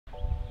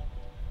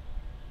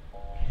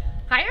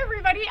Hi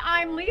everybody,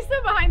 I'm Lisa.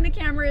 Behind the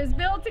camera is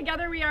Bill.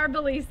 Together we are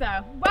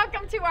Billisa.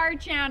 Welcome to our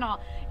channel.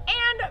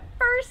 And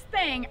first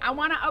thing, I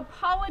want to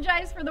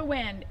apologize for the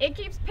wind. It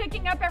keeps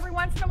picking up every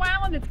once in a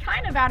while and it's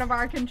kind of out of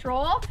our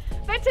control.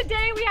 But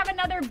today we have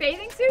another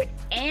bathing suit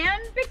and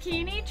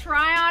bikini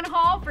try-on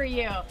haul for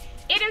you.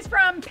 It is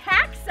from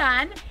Pac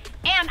Sun,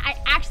 and I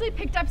actually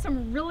picked up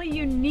some really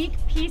unique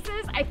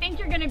pieces. I think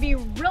you're going to be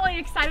really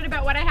excited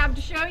about what I have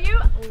to show you.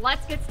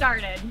 Let's get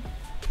started.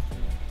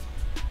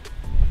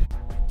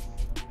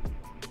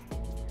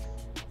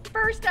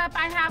 First up,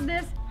 I have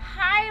this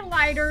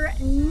highlighter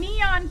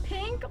neon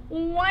pink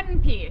one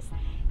piece.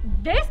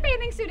 This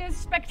bathing suit is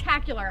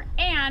spectacular,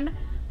 and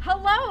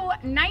hello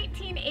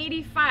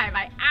 1985.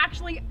 I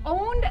actually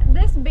owned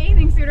this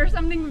bathing suit or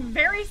something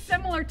very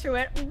similar to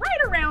it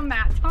right around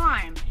that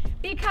time,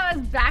 because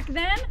back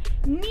then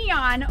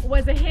neon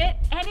was a hit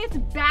and it's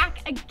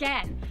back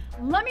again.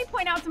 Let me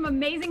point out some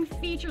amazing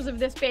features of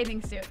this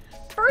bathing suit.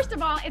 First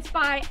of all, it's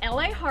by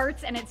LA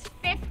Hearts and it's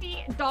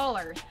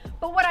 $50.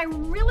 But what I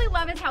really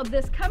love is how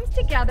this comes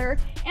together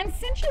and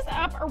cinches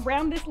up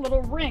around this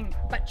little ring.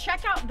 But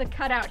check out the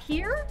cutout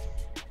here.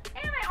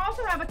 And I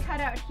also have a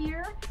cutout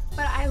here,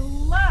 but I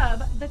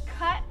love the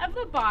cut of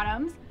the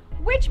bottoms,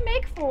 which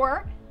make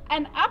for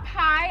an up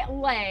high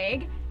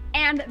leg.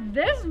 And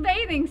this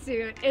bathing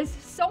suit is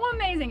so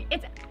amazing.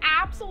 It's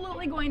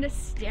absolutely going to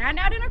stand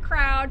out in a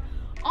crowd,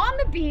 on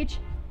the beach,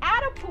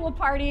 at a pool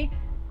party.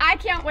 I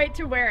can't wait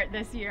to wear it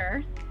this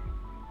year.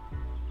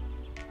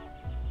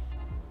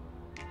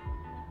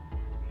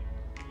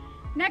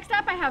 Next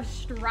up, I have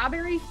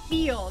Strawberry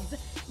Fields.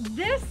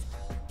 This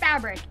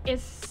fabric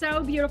is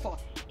so beautiful.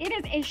 It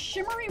is a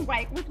shimmery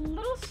white with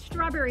little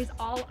strawberries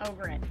all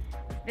over it.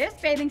 This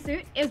bathing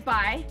suit is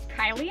by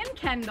Kylie and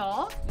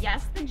Kendall,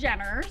 yes, the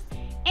Jenners,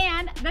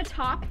 and the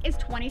top is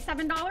 $27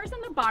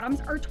 and the bottoms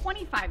are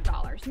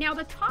 $25. Now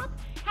the top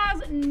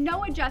has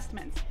no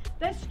adjustments.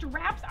 The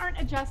straps aren't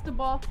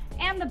adjustable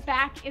and the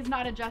back is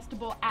not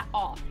adjustable at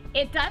all.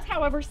 It does,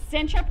 however,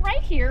 cinch up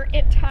right here.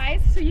 It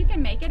ties so you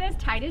can make it as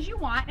tight as you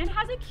want and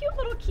has a cute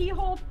little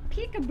keyhole,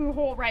 peekaboo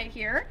hole right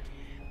here.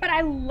 But I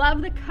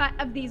love the cut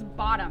of these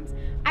bottoms.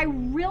 I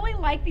really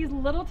like these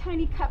little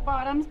tiny cut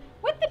bottoms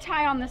with the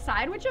tie on the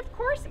side, which of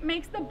course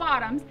makes the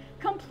bottoms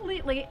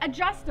completely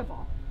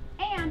adjustable.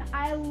 And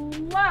I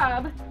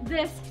love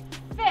this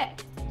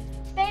fit.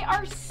 They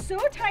are so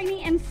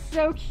tiny and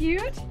so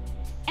cute.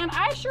 And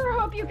I sure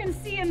hope you can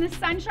see in the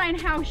sunshine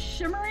how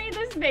shimmery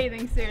this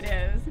bathing suit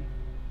is.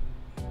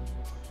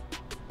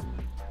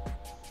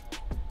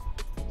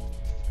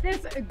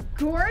 This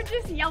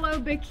gorgeous yellow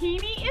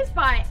bikini is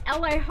by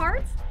LA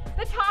Hearts.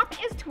 The top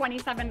is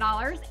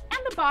 $27 and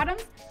the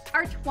bottoms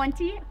are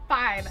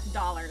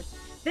 $25.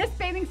 This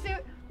bathing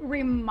suit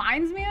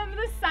reminds me of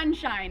the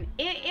sunshine.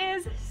 It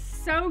is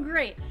so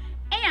great.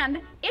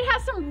 And it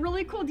has some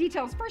really cool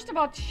details. First of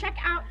all, check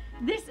out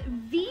this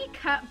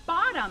V-cut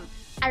bottom.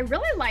 I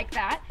really like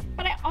that,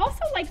 but I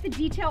also like the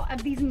detail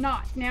of these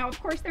knots. Now, of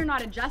course, they're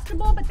not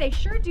adjustable, but they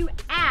sure do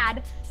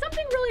add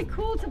something really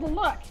cool to the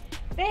look.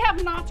 They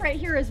have knots right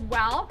here as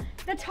well.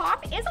 The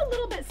top is a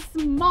little bit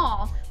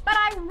small, but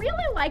I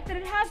really like that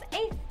it has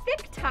a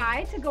thick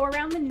tie to go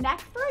around the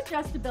neck for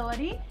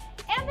adjustability,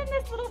 and then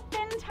this little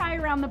thin tie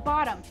around the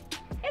bottom.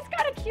 It's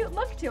got a cute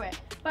look to it.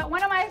 But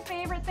one of my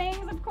favorite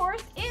things, of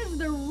course, is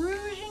the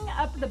rouging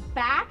up the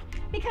back,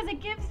 because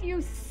it gives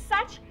you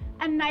such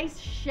a nice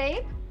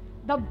shape.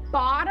 The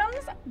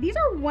bottoms, these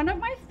are one of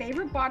my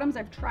favorite bottoms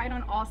I've tried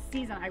on all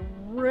season. I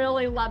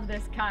really love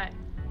this cut.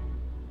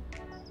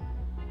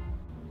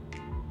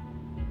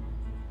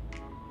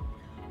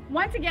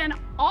 Once again,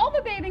 all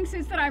the bathing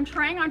suits that I'm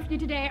trying on for you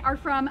today are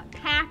from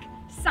Pac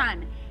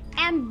Sun.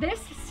 And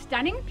this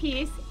stunning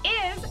piece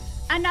is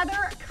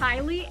another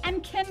Kylie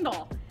and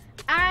Kendall.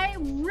 I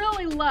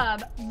really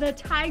love the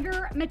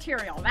tiger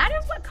material. That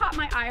is what caught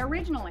my eye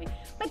originally.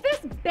 But this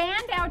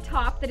band-out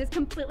top that is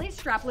completely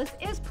strapless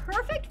is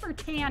perfect for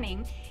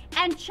tanning.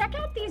 And check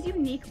out these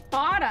unique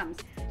bottoms.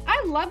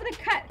 I love the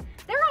cut.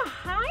 They're a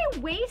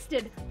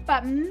high-waisted,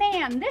 but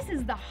man, this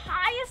is the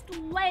highest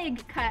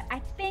leg cut I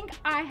think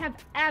I have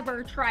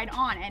ever tried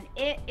on, and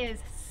it is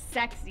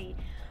sexy.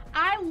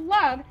 I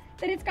love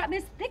that it's got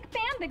this thick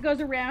band that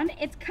goes around.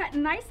 It's cut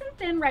nice and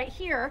thin right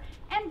here.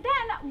 And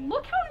then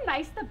look how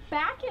nice the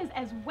back is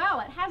as well.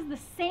 It has the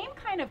same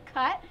kind of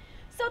cut.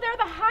 So they're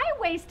the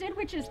high-waisted,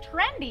 which is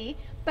trendy,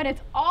 but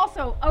it's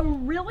also a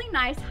really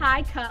nice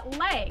high-cut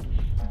leg.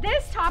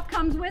 This top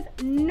comes with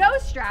no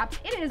straps.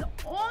 It is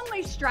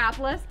only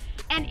strapless,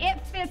 and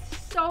it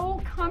fits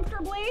so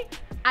comfortably.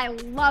 I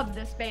love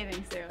this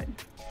bathing suit.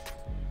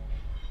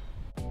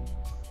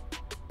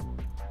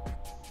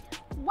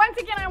 Once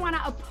again, I want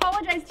to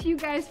apologize to you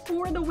guys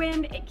for the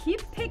wind. It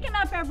keeps picking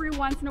up every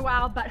once in a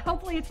while, but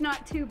hopefully it's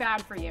not too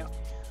bad for you.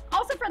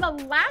 Also, for the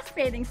last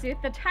bathing suit,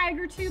 the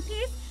Tiger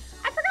two-piece,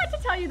 I forgot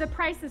to tell you the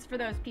prices for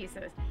those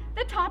pieces.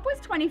 The top was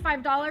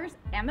 $25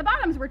 and the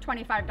bottoms were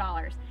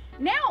 $25.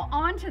 Now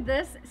on to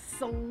this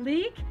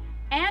sleek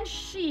and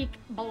chic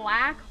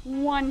black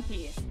one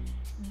piece.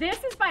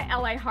 This is by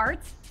LA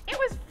Hearts. It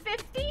was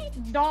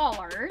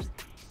 $8.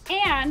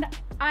 And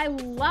I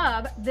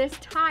love this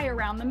tie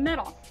around the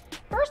middle.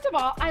 First of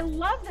all, I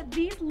love that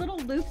these little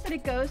loops that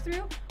it goes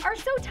through are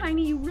so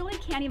tiny you really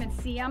can't even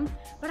see them,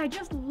 but I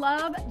just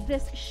love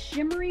this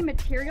shimmery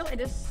material. It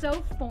is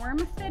so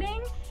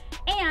form-fitting,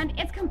 and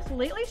it's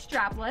completely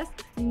strapless.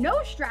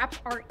 No straps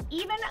are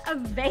even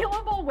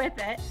available with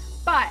it,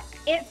 but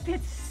it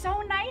fits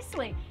so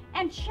nicely.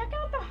 And check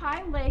out the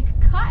high leg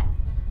cut.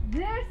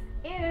 This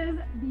is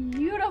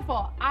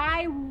beautiful.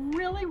 I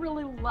really,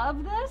 really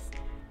love this,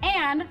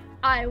 and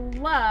I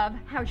love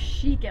how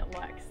chic it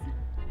looks.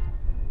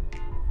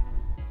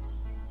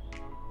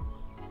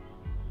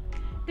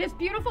 This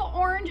beautiful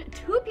orange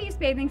two-piece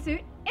bathing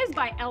suit is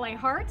by LA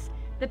Hearts.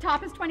 The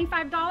top is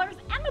 $25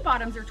 and the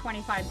bottoms are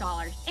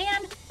 $25.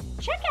 And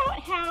check out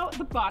how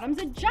the bottoms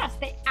adjust.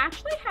 They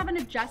actually have an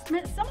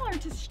adjustment similar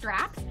to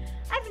straps.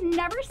 I've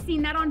never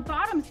seen that on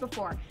bottoms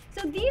before.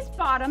 So these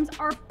bottoms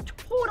are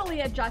totally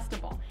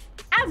adjustable,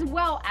 as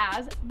well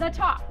as the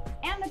top.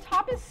 And the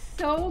top is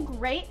so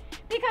great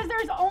because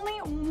there's only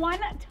one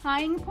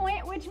tying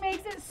point, which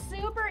makes it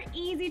super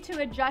easy to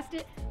adjust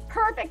it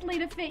perfectly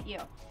to fit you.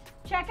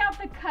 Check out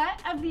the cut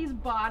of these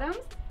bottoms,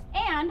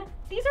 and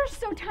these are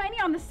so tiny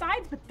on the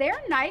sides, but they're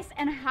nice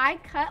and high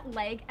cut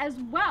leg as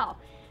well.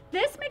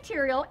 This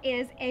material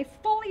is a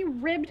fully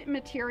ribbed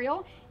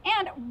material,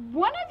 and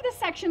one of the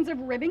sections of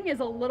ribbing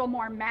is a little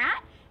more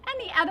matte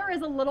and the other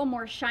is a little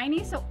more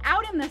shiny, so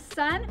out in the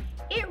sun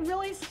it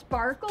really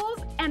sparkles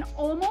and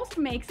almost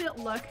makes it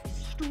look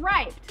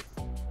striped.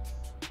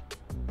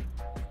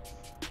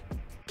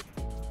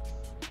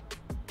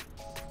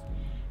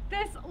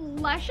 This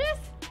luscious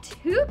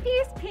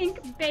two-piece pink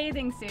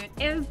bathing suit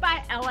is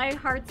by LA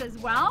Hearts as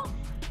well.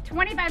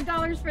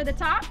 $25 for the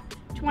top,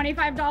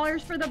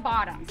 $25 for the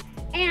bottoms.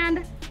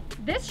 And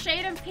this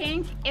shade of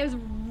pink is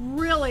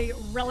really,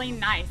 really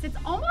nice. It's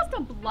almost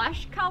a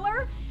blush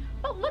color,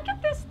 but look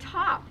at this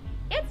top.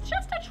 It's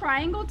just a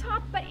triangle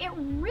top, but it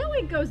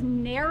really goes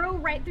narrow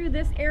right through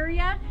this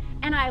area,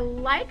 and I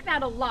like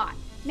that a lot.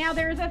 Now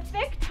there's a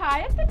thick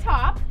tie at the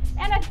top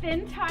and a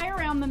thin tie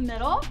around the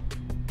middle.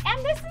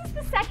 And this is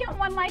the second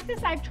one like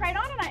this I've tried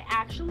on, and I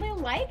actually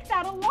like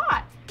that a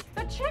lot.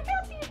 But check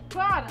out these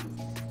bottoms.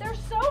 They're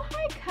so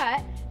high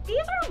cut.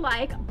 These are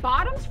like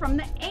bottoms from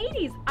the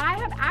 80s. I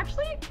have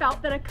actually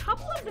felt that a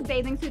couple of the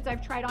bathing suits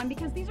I've tried on,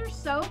 because these are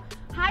so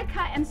high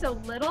cut and so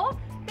little,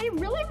 they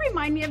really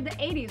remind me of the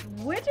 80s,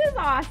 which is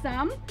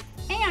awesome.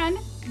 And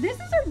this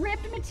is a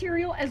ribbed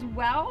material as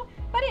well,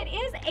 but it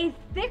is a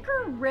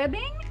thicker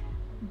ribbing,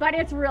 but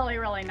it's really,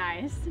 really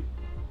nice.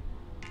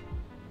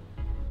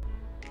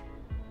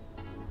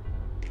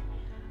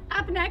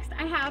 Up next,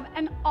 I have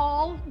an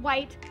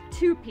all-white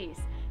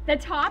two-piece. The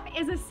top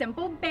is a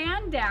simple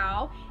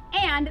bandeau,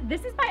 and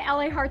this is by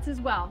LA Hearts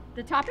as well.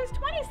 The top is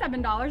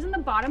 $27 and the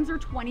bottoms are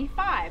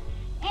 $25.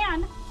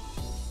 And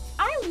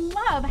I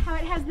love how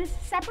it has this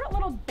separate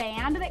little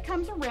band that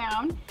comes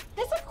around.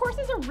 This, of course,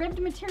 is a ribbed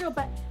material,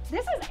 but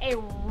this is a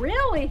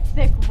really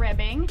thick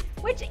ribbing,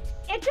 which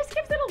it just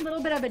gives it a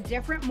little bit of a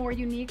different, more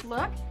unique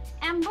look.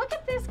 And look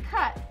at this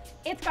cut.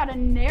 It's got a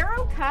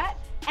narrow cut,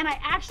 and I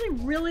actually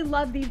really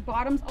love these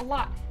bottoms a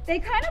lot. They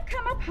kind of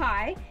come up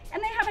high,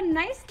 and they have a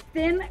nice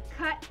thin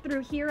cut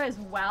through here as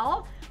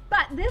well.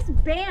 But this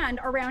band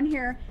around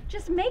here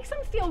just makes them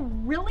feel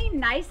really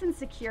nice and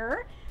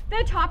secure.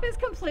 The top is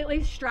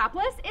completely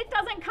strapless. It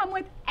doesn't come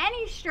with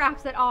any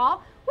straps at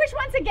all, which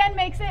once again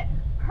makes it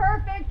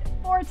perfect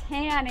for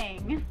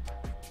tanning.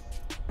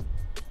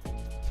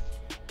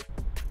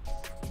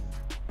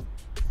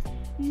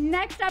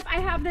 Next up, I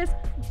have this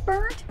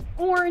burnt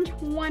orange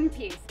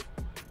one-piece.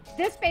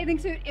 This bathing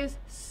suit is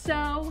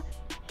so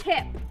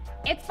hip.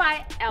 It's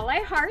by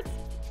LA Hearts.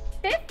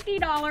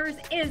 $50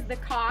 is the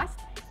cost,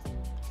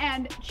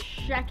 and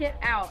check it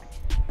out.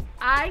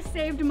 I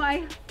saved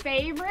my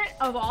favorite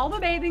of all the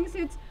bathing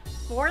suits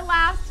for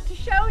last to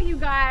show you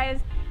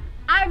guys.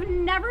 I've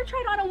never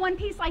tried on a one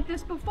piece like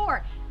this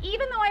before.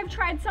 Even though I've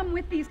tried some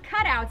with these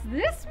cutouts,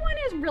 this one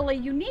is really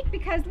unique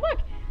because look,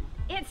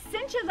 it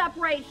cinches up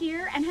right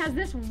here and has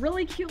this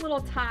really cute little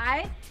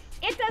tie.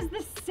 It does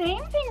the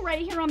same thing right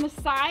here on the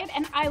side,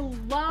 and I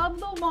love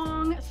the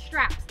long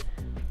straps.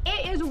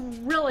 It is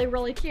really,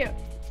 really cute.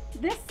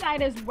 This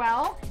side as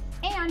well.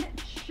 And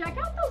check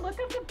out the look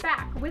of the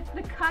back with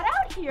the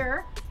cutout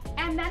here.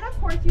 And then of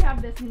course you have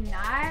this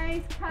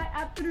nice cut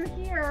up through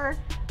here.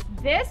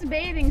 This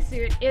bathing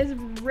suit is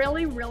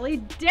really, really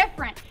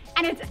different.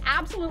 And it's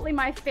absolutely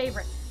my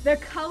favorite. The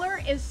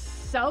color is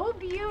so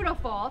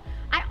beautiful.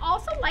 I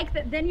also like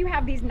that then you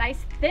have these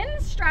nice thin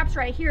straps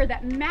right here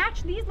that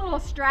match these little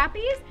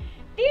strappies.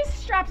 These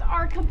straps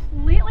are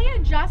completely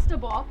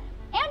adjustable.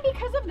 And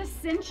because of the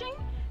cinching,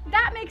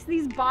 that makes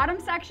these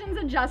bottom sections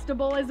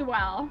adjustable as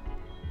well.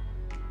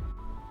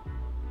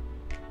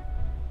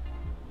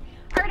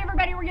 All right,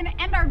 everybody, we're gonna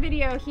end our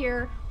video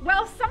here.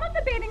 Well, some of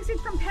the bathing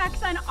suits from Pac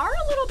Sun are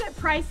a little bit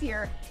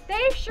pricier.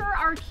 They sure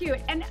are cute,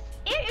 and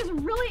it is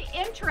really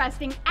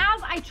interesting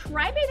as I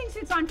try bathing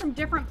suits on from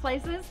different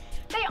places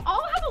they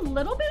all have a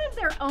little bit of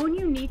their own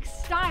unique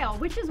style,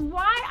 which is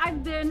why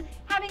I've been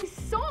having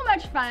so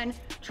much fun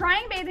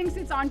trying bathing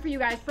suits on for you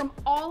guys from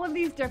all of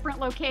these different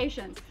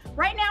locations.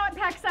 Right now at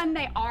Pac Sun,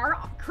 they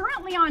are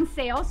currently on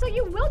sale, so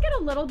you will get a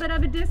little bit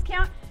of a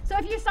discount. So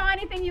if you saw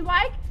anything you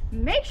like,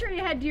 make sure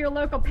you head to your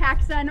local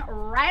Pac Sun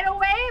right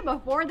away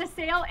before the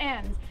sale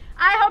ends.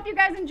 I hope you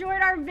guys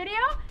enjoyed our video.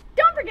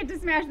 Don't forget to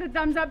smash the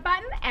thumbs up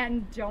button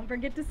and don't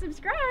forget to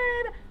subscribe.